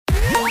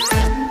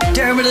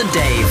Dermot and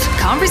Dave.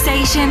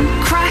 Conversation,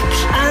 crack,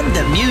 And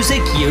the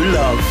music you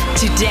love.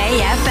 Today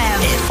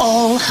FM. It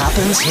all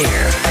happens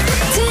here.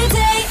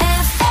 Today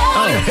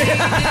FM.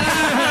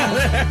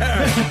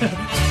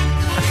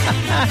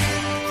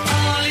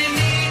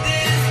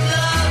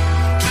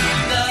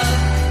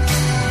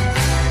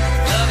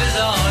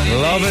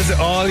 Love is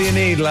all you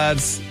need,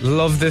 lads.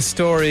 Love this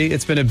story.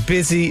 It's been a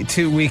busy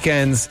 2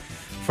 weekends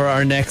for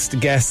our next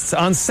guests.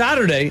 On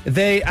Saturday,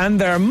 they and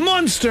their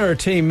Munster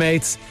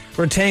teammates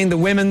retained the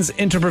women's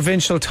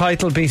interprovincial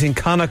title, beating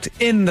Connacht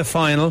in the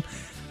final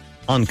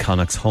on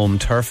Connacht's home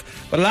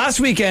turf. But last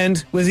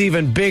weekend was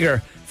even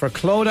bigger for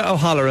Clodagh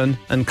O'Halloran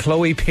and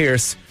Chloe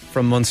Pearce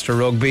from Munster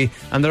Rugby.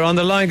 And they're on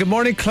the line. Good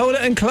morning,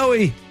 Clodagh and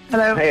Chloe.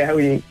 Hello. Hey, how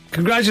are you?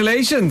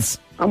 Congratulations.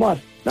 On what?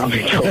 No,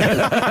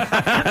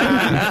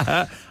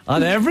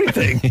 On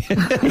everything.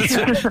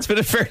 It's been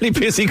a fairly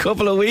busy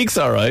couple of weeks,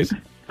 all right?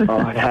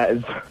 Oh, it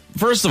has.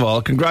 First of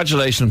all,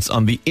 congratulations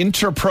on the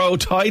Interpro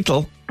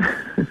title.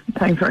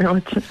 Thanks very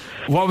much.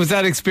 What was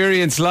that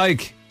experience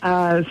like? It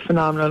was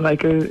phenomenal.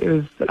 Like, it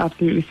was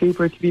absolutely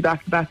super to be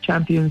back-to-back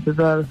champions as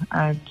well.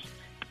 And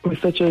it was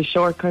such a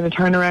short kind of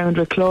turnaround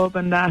with club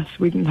and that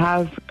we didn't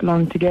have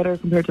long together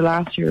compared to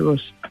last year,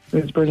 but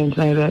it was brilliant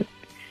now that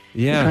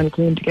we kind of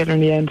came together in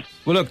the end.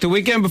 Well, look, the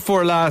weekend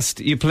before last,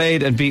 you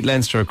played and beat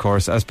Leinster, of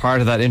course, as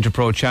part of that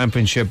Interpro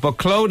Championship. But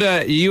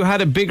Clodagh, you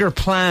had a bigger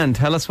plan.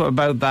 Tell us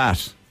about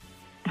that.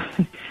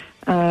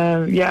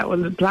 Well,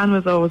 the plan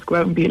was always go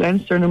out and beat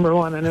Leinster, number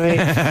one, anyway.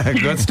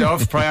 Good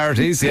stuff.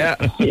 Priorities, yeah.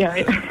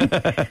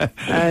 Yeah.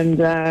 And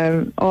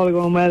all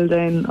going well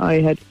then,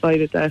 I had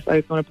decided that I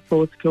was going to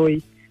propose to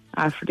Chloe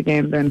after the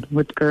game then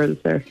with the girls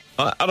there.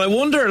 And I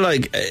wonder,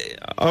 like,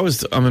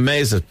 I'm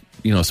amazed at,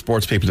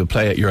 sports people who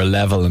play at your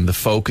level and the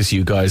focus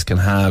you guys can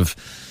have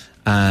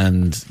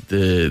and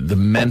the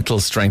mental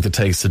strength it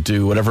takes to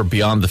do whatever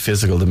beyond the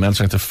physical, the mental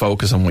strength to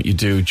focus on what you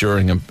do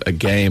during a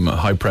game, a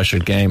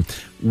high-pressured game.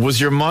 Was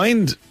your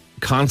mind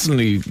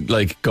constantly,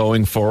 like,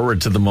 going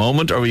forward to the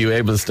moment, or were you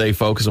able to stay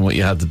focused on what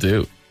you had to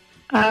do?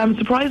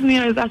 Surprisingly,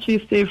 I was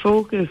actually stay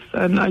focused,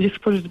 and I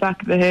just put it at the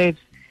back of the head.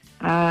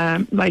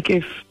 Like,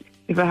 if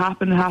it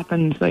happened, it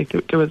happened. Like,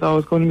 there was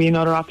always going to be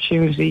another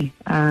opportunity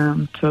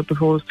to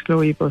propose to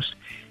Chloe, but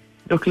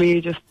luckily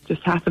it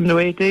just happened the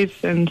way it did,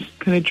 and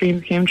kind of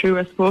dreams came true,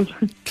 I suppose.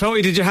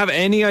 Chloe, did you have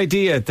any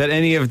idea that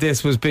any of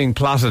this was being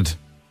plotted?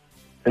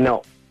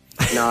 No,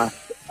 not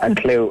a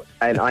clue.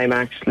 And I'm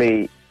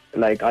actually,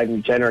 like,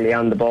 I'm generally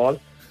on the ball,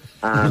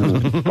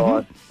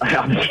 but I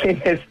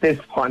obviously missed this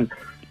one.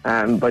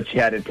 But she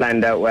had it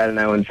planned out well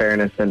now, in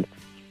fairness, and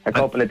a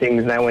couple of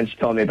things now when she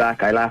told me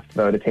back, I laughed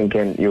about it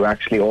thinking you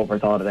actually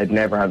overthought it. I'd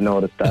never have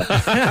noticed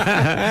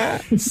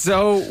that.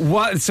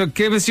 So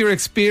give us your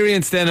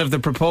experience then of the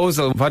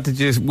proposal. What did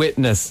you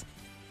witness?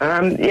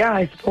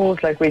 I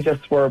suppose like we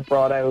just were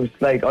brought out,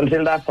 like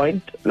until that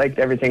point, like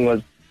everything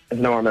was as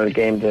normal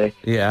game day.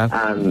 Yeah.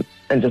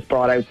 And just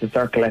brought out the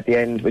circle at the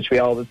end, which we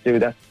always do.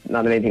 That's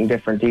not anything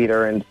different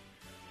either. And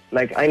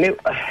like I knew,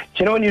 do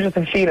you know when you just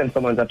have a feeling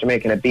someone's after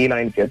making a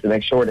beeline for you to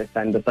make sure they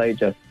stand beside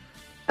you?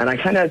 And I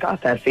kind of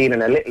got that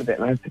feeling a little bit,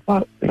 and I was like,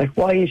 what? Like,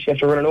 why is she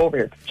after running over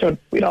here? Sure,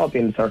 we'd all be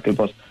in the circle,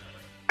 but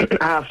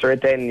after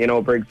it then,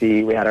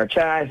 Briggsy, we had our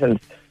chat and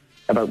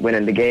about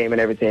winning the game and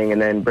everything,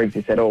 and then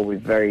Briggsy said, we've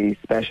a very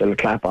special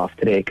clap-off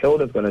today.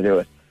 Clodag's going to do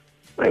it.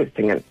 I was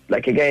thinking,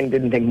 like, again,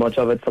 didn't think much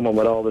of it. Someone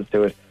would always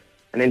do it.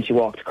 And then she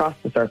walked across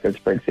the circle to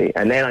Briggsy,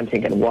 and then I'm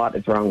thinking, what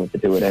is wrong with the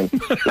two of them?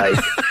 Like,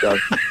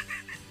 just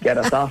get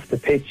us off the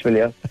pitch, will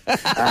you?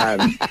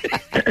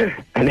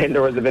 And then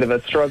there was a bit of a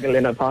struggle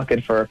in a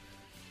pocket for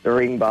the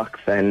ring box,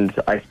 and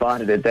I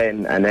spotted it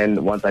then, and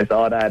then once I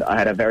saw that, I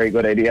had a very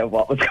good idea of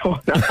what was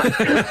going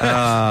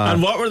on.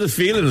 And what were the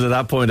feelings at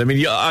that point? I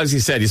mean, as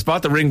you said, you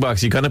spot the ring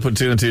box, you kind of put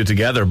two and two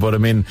together, but I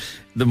mean,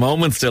 the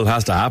moment still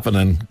has to happen,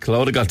 and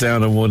Clodagh got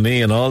down on one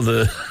knee and all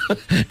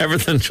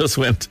everything just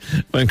went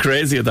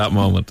crazy at that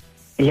moment.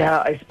 Yeah,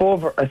 I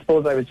suppose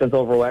I was just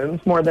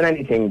overwhelmed more than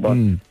anything, but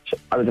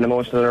I was an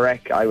emotional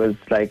wreck. I was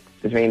like,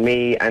 between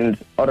me and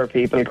other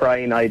people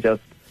crying, I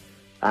just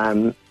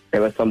it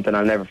was something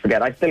I'll never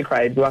forget. I still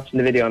cried watching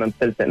the video, and I'm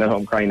still sitting at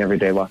home crying every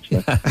day watching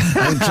it.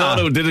 And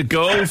Clodagh, did it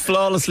go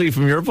flawlessly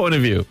from your point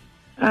of view?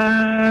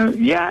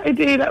 Yeah, it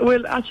did.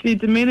 Well, actually,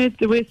 the minute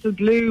the whistle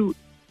blew,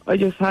 I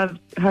just had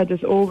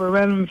this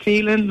overwhelming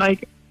feeling.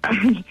 Like,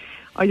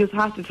 I just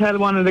had to tell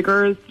one of the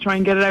girls to try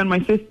and get it out of my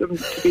system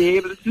to be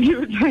able to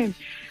do it then.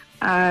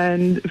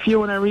 And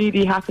Fiona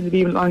really happened to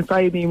be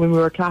alongside me when we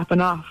were clapping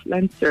off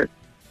Leinster.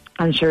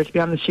 And sure, to be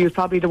honest, she was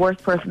probably the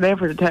worst person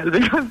ever to tell,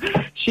 because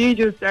she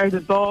just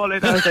started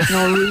bawling. I was like,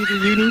 no,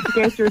 really, you need to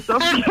get your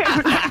stuff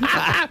together.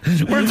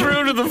 We're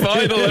through to the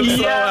final. I'm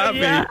so happy.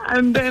 Yeah.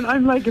 And then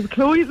I'm like, if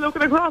Chloe's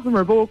looking across and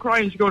we're both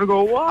crying, she's going to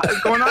go, what is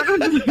going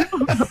on?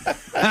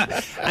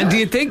 And do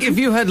you think if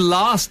you had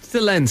lost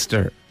to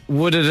Leinster,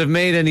 would it have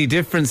made any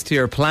difference to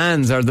your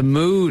plans or the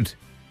mood?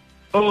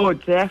 Oh,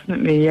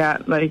 definitely, yeah.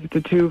 Like, the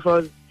two of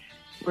us,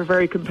 we're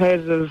very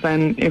competitive,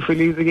 and if we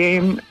lose a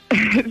game,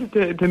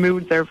 the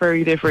moods are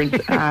very different.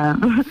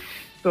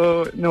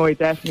 So no, I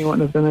definitely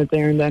wouldn't have done it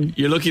there and then.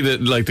 You're lucky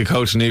that like the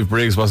coach Niamh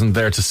Briggs wasn't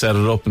there to set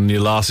it up, and you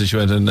lost it. She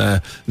went, and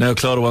now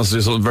Clodagh wants to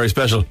do something very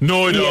special.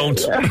 No, I don't.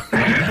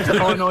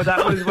 Oh no,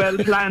 that was well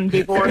planned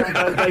beforehand.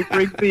 I was like,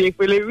 Briggsy, if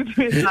we lose,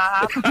 it's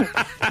not happening.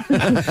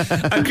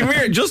 And come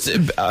here,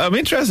 I'm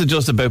interested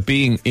just about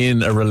being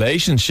in a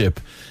relationship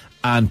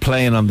and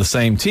playing on the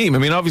same team. I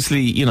mean,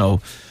 obviously, you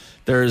know,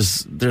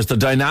 there's the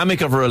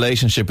dynamic of a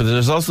relationship, but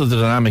there's also the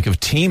dynamic of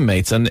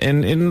teammates. And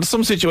in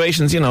some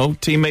situations, you know,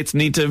 teammates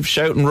need to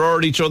shout and roar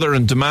at each other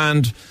and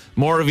demand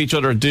more of each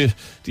other. Do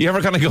you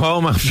ever kind of go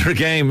home after a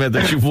game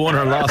that you've won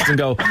or lost and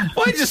go,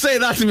 why'd you say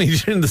that to me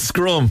during the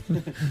scrum?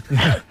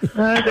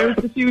 There's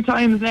a few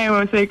times now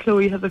I say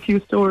Chloe has a few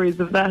stories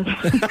of that.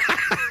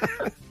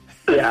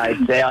 Yeah,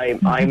 I'd say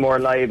I'm more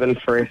liable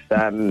for it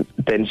than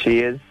she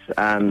is.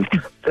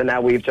 So now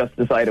we've just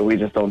decided we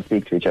just don't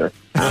speak to each other.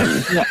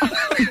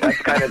 That's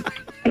kind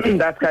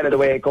of the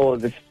way it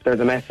goes. If there's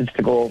a message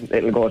to go,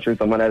 it'll go through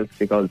someone else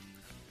because,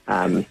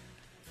 as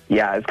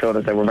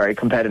Clodagh said, we're very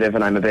competitive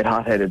and I'm a bit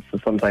hot-headed, so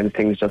sometimes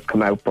things just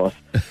come out. But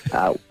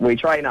we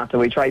try not to.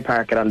 We try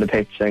park it on the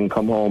pitch and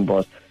come home,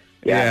 but.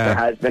 Yeah, there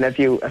has been a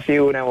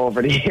few now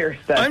over the years.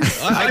 I'm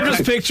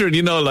just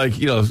picturing, like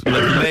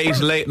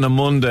late on a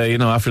Monday,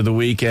 after the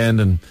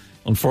weekend, and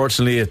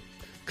unfortunately,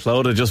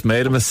 Clodagh just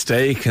made a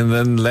mistake, and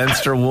then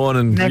Leinster won,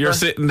 and you're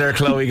sitting there,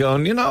 Chloe,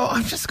 going,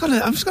 I'm just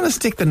gonna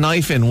stick the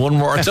knife in one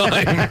more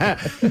time.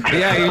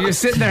 Yeah, you're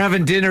sitting there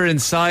having dinner in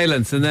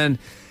silence, and then.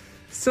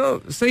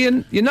 So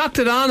you knocked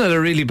it on at a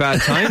really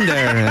bad time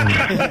there,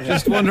 and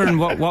just wondering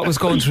what was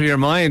going through your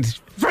mind.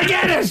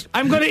 Forget it!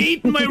 I'm going to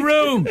eat in my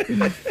room.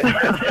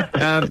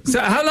 So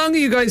how long are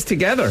you guys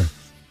together?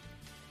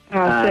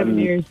 7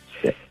 years.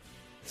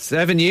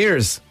 7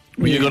 years.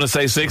 Were you going to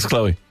say 6,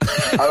 Chloe?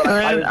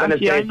 I was going to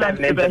say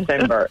 7 in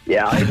December.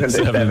 Yeah, I was going to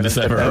say 7 in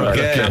December.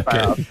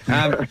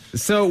 Okay.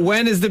 So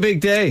when is the big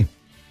day?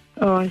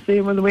 Oh, I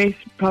say we'll wait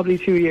probably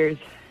 2 years.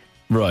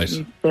 Right.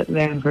 Settle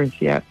down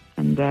first, yeah.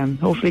 And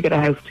hopefully get a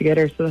house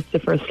together, so that's the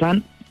first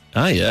plan.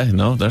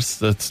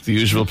 That's the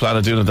usual plan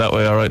of doing it that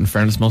way. All right, in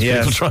fairness, most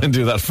people try and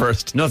do that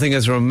first. Nothing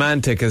as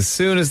romantic. As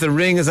soon as the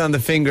ring is on the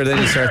finger, then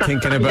you start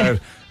thinking about,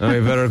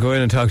 you better go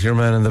in and talk to your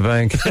man in the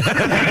bank.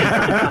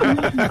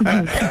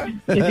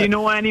 If you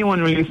know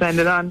anyone, will you send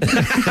it on?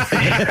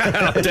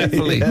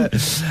 Definitely.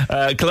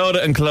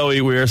 Clodagh and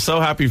Chloe, we are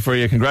so happy for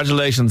you.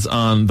 Congratulations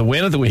on the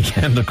win of the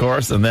weekend, of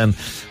course, and then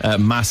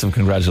massive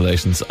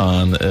congratulations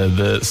on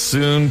the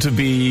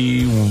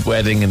soon-to-be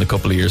wedding in a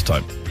couple of years'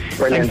 time.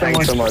 Brilliant,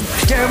 thanks so much.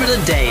 Dermot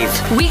and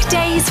Dave.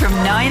 Weekdays from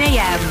 9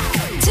 a.m.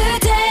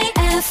 Today